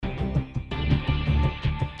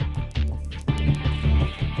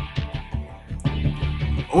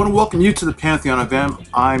I want to welcome you to the Pantheon of M.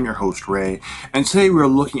 I'm your host, Ray, and today we are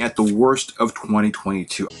looking at the worst of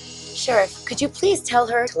 2022. Sheriff, could you please tell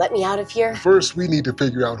her to let me out of here? First, we need to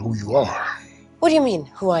figure out who you are. What do you mean,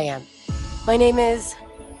 who I am? My name is...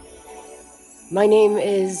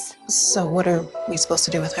 So what are we supposed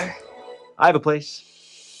to do with her? I have a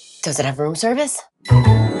place. Does it have room service?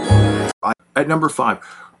 At number 5,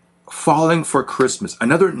 Falling for Christmas,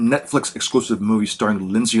 another Netflix exclusive movie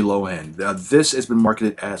starring Lindsay Lohan. This has been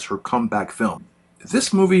marketed as her comeback film.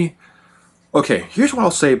 This movie, okay, here's what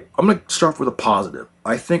I'll say. I'm going to start with a positive.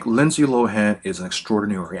 I think Lindsay Lohan is an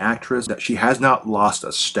extraordinary actress, that she has not lost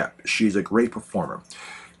a step. She's a great performer.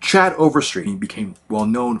 Chad Overstreet became well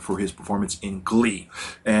known for his performance in Glee,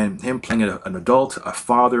 and him playing an adult, a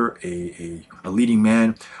father, a leading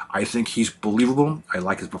man. I think he's believable. I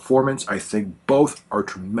like his performance. I think both are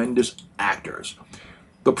tremendous actors.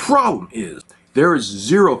 The problem is there is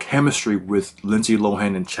zero chemistry with Lindsay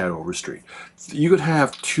Lohan and Chad Overstreet. You could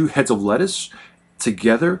have two heads of lettuce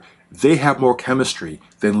together. They have more chemistry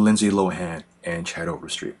than Lindsay Lohan and Chad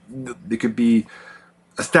Overstreet. They could be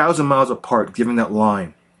 1,000 miles apart, given that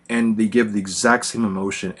line, and they give the exact same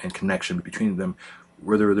emotion and connection between them,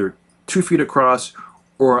 whether they're 2 feet across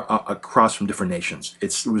or across from different nations.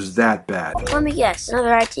 It was that bad. Let me guess,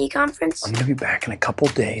 another IT conference? I'm gonna be back in a couple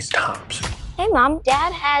days, tops. Hey, Mom.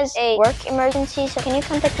 Dad has a work emergency, so can you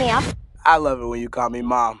come pick me up? I love it when you call me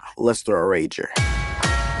Mom. Let's throw a rager.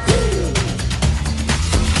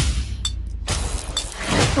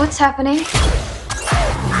 What's happening?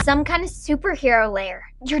 Some kind of superhero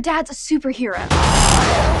lair. Your dad's a superhero.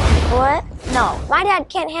 What? No, my dad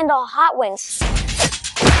can't handle hot wings.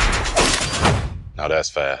 Now that's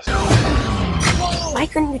fast. Why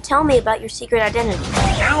couldn't you tell me about your secret identity?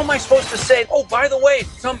 How am I supposed to say, oh, by the way,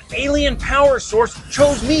 some alien power source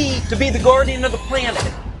chose me to be the guardian of the planet?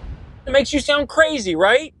 It makes you sound crazy,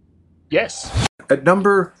 right? Yes. At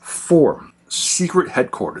number 4, Secret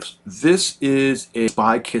Headquarters. This is a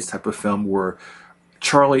Spy Kids type of film where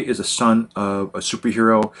Charlie is a son of a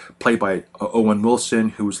superhero played by Owen Wilson,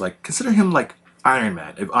 who's like, consider him like Iron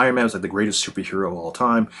Man. If Iron Man was like the greatest superhero of all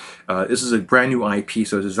time, this is a brand new IP,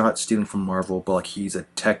 so it's not stealing from Marvel, but like he's a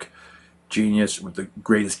tech genius with the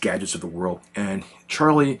greatest gadgets of the world. And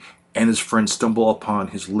Charlie and his friends stumble upon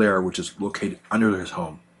his lair, which is located under his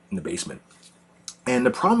home in the basement. And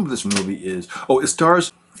the problem with this movie is, it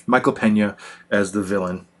stars Michael Pena as the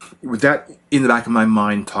villain. With that in the back of my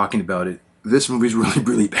mind talking about it, this movie is really,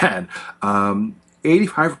 really bad.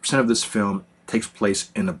 85% of this film takes place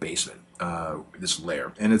in a basement, this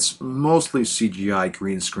lair, and it's mostly CGI,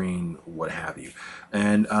 green screen, what have you.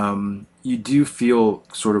 And you do feel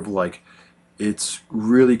sort of like it's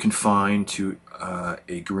really confined to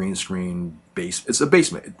a green screen base. It's a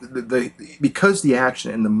basement. Because the action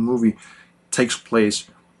in the movie takes place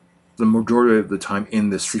the majority of the time in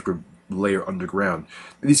this secret layer underground.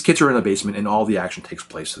 These kids are in a basement and all the action takes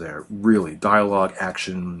place there. Really, dialogue,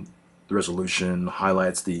 action, the resolution,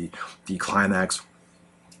 highlights, the climax,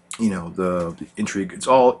 the intrigue. It's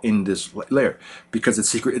all in this layer because it's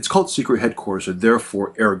secret. It's called Secret Headquarters, so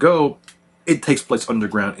therefore, ergo, it takes place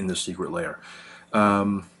underground in the secret layer.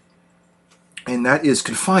 And that is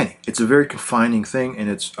confining. It's a very confining thing, and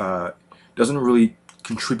it's doesn't really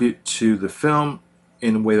contribute to the film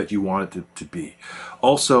in a way that you want it to be.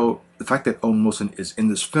 Also, the fact that Owen Wilson is in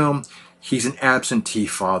this film, he's an absentee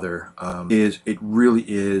father. It really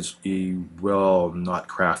is a not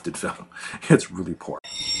crafted film. It's really poor.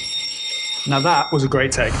 Now that was a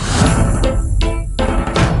great take.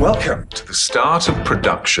 Welcome to the start of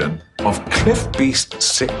production of Cliff Beast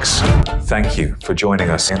 6. Thank you for joining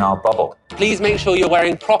us in our bubble. Please make sure you're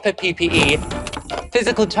wearing proper PPE.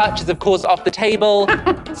 Physical touch is, of course, off the table.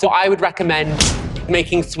 So I would recommend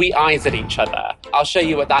making sweet eyes at each other. I'll show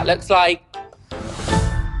you what that looks like.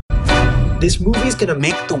 This movie is gonna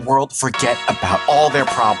make the world forget about all their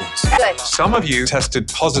problems. Good. Some of you tested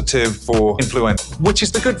positive for influenza, which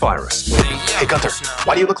is the good virus. Hey Gunther,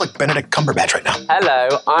 why do you look like Benedict Cumberbatch right now?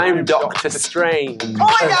 Hello, I'm Doctor Strange. Oh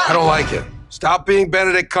my God! I don't like it. Stop being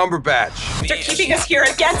Benedict Cumberbatch. They're keeping us here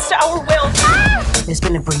against our will. There's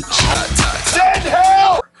been a breach. Send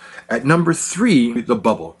help! At number 3, The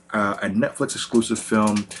Bubble, a Netflix exclusive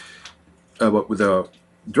film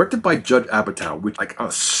directed by Judd Apatow, with like a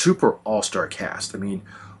super all-star cast. I mean,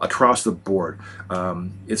 across the board.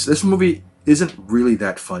 This movie isn't really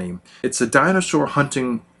that funny. It's a dinosaur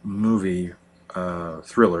hunting movie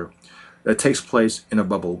thriller that takes place in a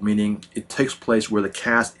bubble, meaning it takes place where the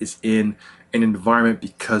cast is in an environment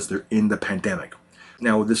because they're in the pandemic.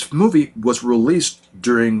 Now, this movie was released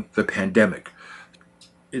during the pandemic.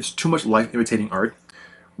 It's too much life imitating art,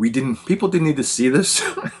 People didn't need to see this,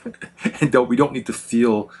 and we don't need to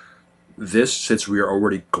feel this since we are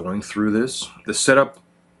already going through this. The setup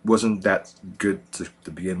wasn't that good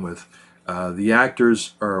to begin with. The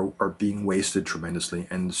actors are being wasted tremendously,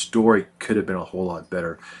 and the story could have been a whole lot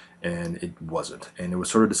better, and it wasn't. And it was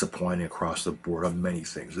sort of disappointing across the board on many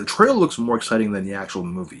things. The trailer looks more exciting than the actual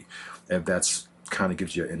movie, if that's kind of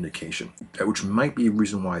gives you an indication, which might be a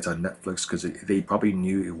reason why it's on Netflix, because they probably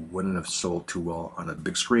knew it wouldn't have sold too well on a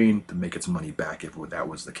big screen to make its money back if that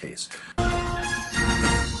was the case.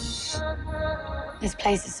 This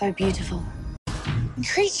place is so beautiful.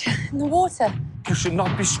 Creature in the water. You should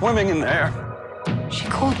not be swimming in there. She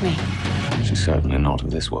called me. She's certainly not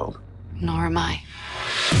of this world. Nor am I.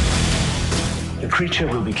 The creature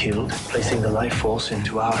will be killed, placing the life force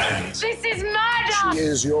into our hands. This is murder! She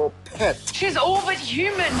is your pet. She's all but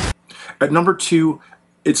human. At number 2,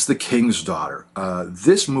 it's The King's Daughter.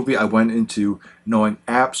 This movie I went into knowing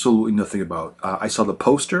absolutely nothing about. I saw the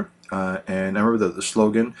poster, and I remember the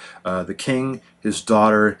slogan, The King, His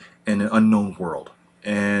Daughter, and an Unknown World.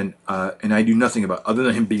 And I knew nothing about other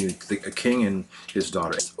than him being a king and his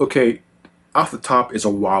daughter. Okay, off the top is a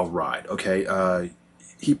wild ride. Okay,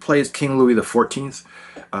 he plays King Louis XIV.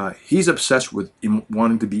 He's obsessed with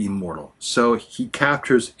wanting to be immortal, so he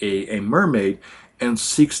captures a mermaid and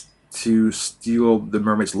seeks to steal the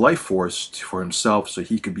mermaid's life force for himself so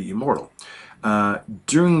he could be immortal.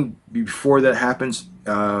 Before that happens,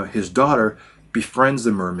 his daughter befriends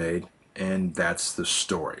the mermaid. And that's the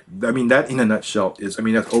story. I mean, that in a nutshell is, I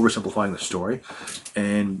mean, that's oversimplifying the story.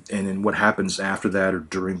 And then what happens after that or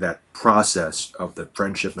during that process of the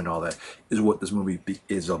friendship and all that is what this movie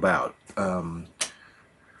is about.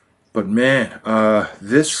 But man,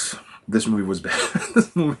 this movie was bad.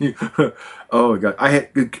 This movie, oh my God. I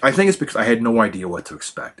think it's because I had no idea what to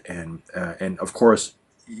expect. And of course,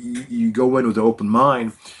 you go in with an open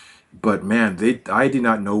mind. But man, I did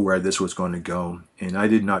not know where this was going to go, and I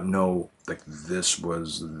did not know like this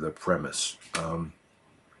was the premise,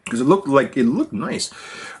 because it looked nice.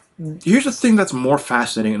 Here's the thing that's more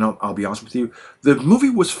fascinating, and I'll be honest with you: the movie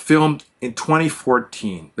was filmed in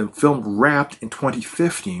 2014. The film wrapped in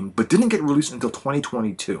 2015, but didn't get released until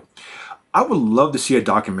 2022. I would love to see a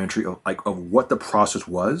documentary of what the process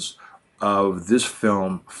was of this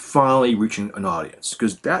film finally reaching an audience,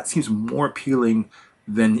 because that seems more appealing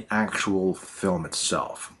than the actual film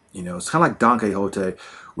itself. You know, it's kind of like Don Quixote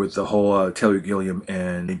with the whole Taylor Gilliam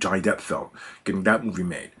and Johnny Depp film, getting that movie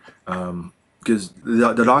made. Because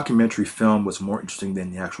the documentary film was more interesting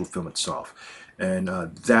than the actual film itself. And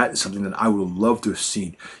that is something that I would love to have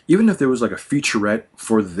seen. Even if there was like a featurette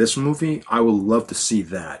for this movie, I would love to see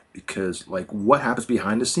that. Because like what happens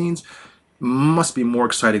behind the scenes must be more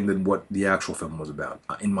exciting than what the actual film was about,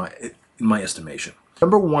 in my estimation.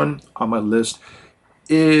 Number 1 on my list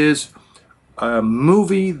is a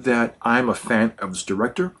movie that I'm a fan of its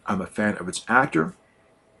director, I'm a fan of its actor,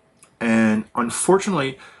 and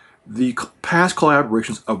unfortunately, the past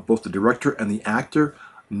collaborations of both the director and the actor,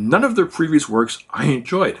 none of their previous works I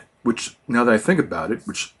enjoyed, which, now that I think about it,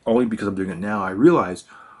 which only because I'm doing it now, I realize,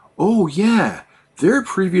 oh yeah, their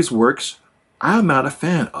previous works I'm not a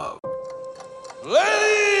fan of.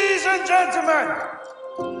 Ladies and gentlemen,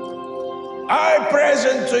 I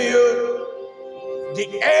present to you the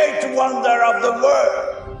 8th wonder of the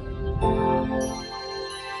world.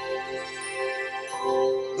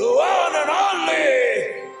 The one and only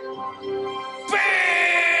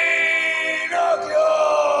Pinocchio!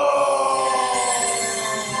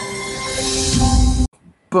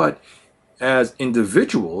 But as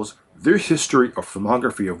individuals, their history or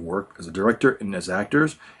filmography of work as a director and as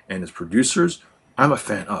actors and as producers, I'm a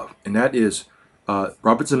fan of. And that is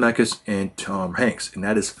Robert Zemeckis and Tom Hanks. And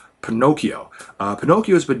that is Pinocchio.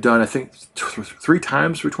 Pinocchio has been done, I think, 3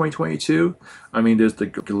 times for 2022. I mean, there's the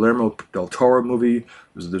Guillermo del Toro movie,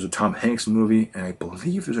 there's a Tom Hanks movie, and I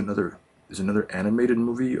believe there's another animated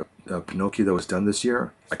movie, Pinocchio, that was done this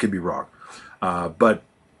year. I could be wrong. But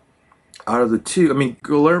out of the 2, I mean,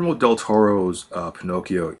 Guillermo del Toro's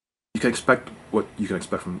Pinocchio, you can expect what you can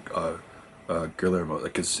expect from Guillermo.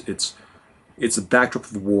 Like it's a backdrop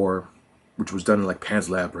of war, which was done in like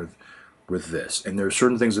Pan's Labyrinth, with this, and there are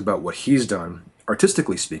certain things about what he's done,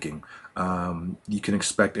 artistically speaking, you can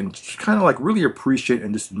expect and kind of like really appreciate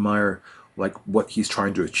and just admire like what he's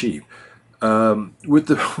trying to achieve. With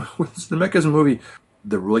the Zemeckis movie,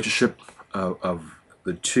 the relationship of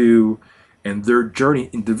the 2 and their journey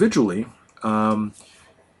individually, wow,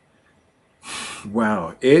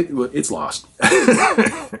 it's lost.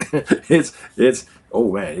 it's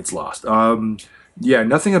oh man, it's lost. Yeah,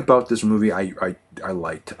 nothing about this movie I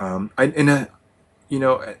liked. you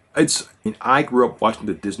know, I grew up watching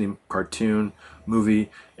the Disney cartoon movie,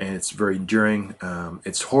 and it's very enduring.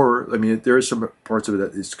 It's horror. I mean, there are some parts of it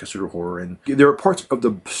that is considered horror, and there are parts of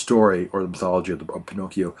the story or the mythology of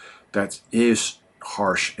Pinocchio that is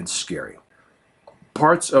harsh and scary.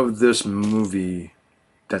 Parts of this movie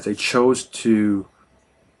that they chose to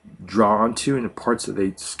draw onto, and the parts that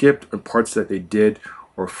they skipped, and parts that they did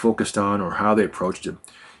or focused on, or how they approached it,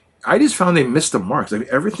 I just found they missed the marks. Like,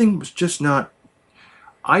 everything was just not.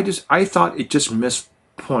 I thought it just missed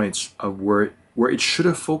points of where it should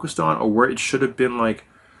have focused on, or where it should have been, like,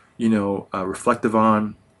 you know, reflective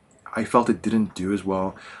on. I felt it didn't do as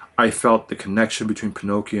well. I felt the connection between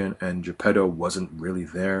Pinocchio and Geppetto wasn't really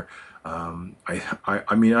there. I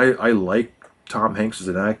mean, I like Tom Hanks as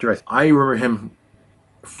an actor. I remember him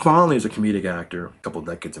fondly as a comedic actor. A couple of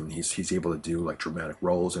decades. I mean, he's able to do like dramatic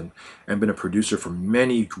roles, and been a producer for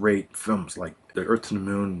many great films like The Earth to the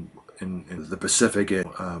Moon, in the Pacific,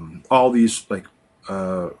 and all these like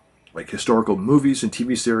historical movies and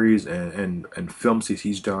TV series and films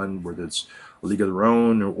he's done, whether it's A League of Their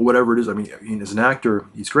Own or whatever it is. I mean, as an actor,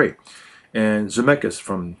 he's great. And Zemeckis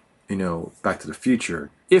from, you know, Back to the Future.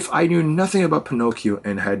 If I knew nothing about Pinocchio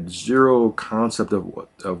and had zero concept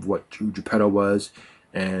of what Geppetto was,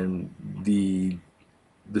 and the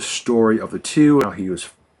story of the two, how he was,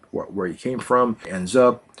 where he came from, ends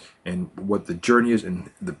up, and what the journey is, and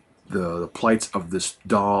the plights of this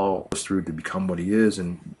doll goes through to become what he is,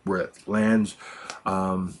 and where it lands.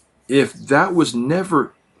 If that was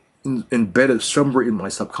never embedded somewhere in my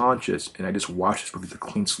subconscious, and I just watched this movie with a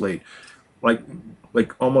clean slate,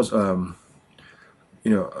 like almost you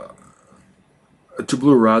know, a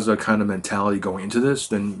tabula rasa kind of mentality going into this,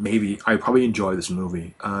 then maybe I probably enjoy this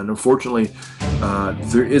movie. And unfortunately,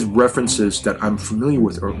 there is references that I'm familiar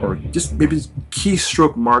with, or just maybe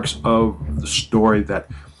keystroke marks of the story that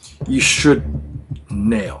you should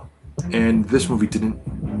nail. And this movie didn't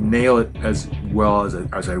nail it as well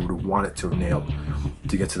as I would want it to have nailed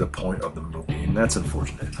to get to the point of the movie, and that's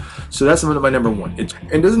unfortunate. So that's my number one. It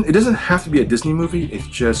doesn't have to be a Disney movie. It's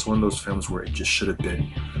just one of those films where it just should have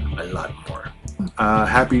been a lot more.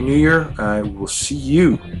 Happy New Year. I will see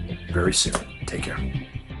you very soon. Take care.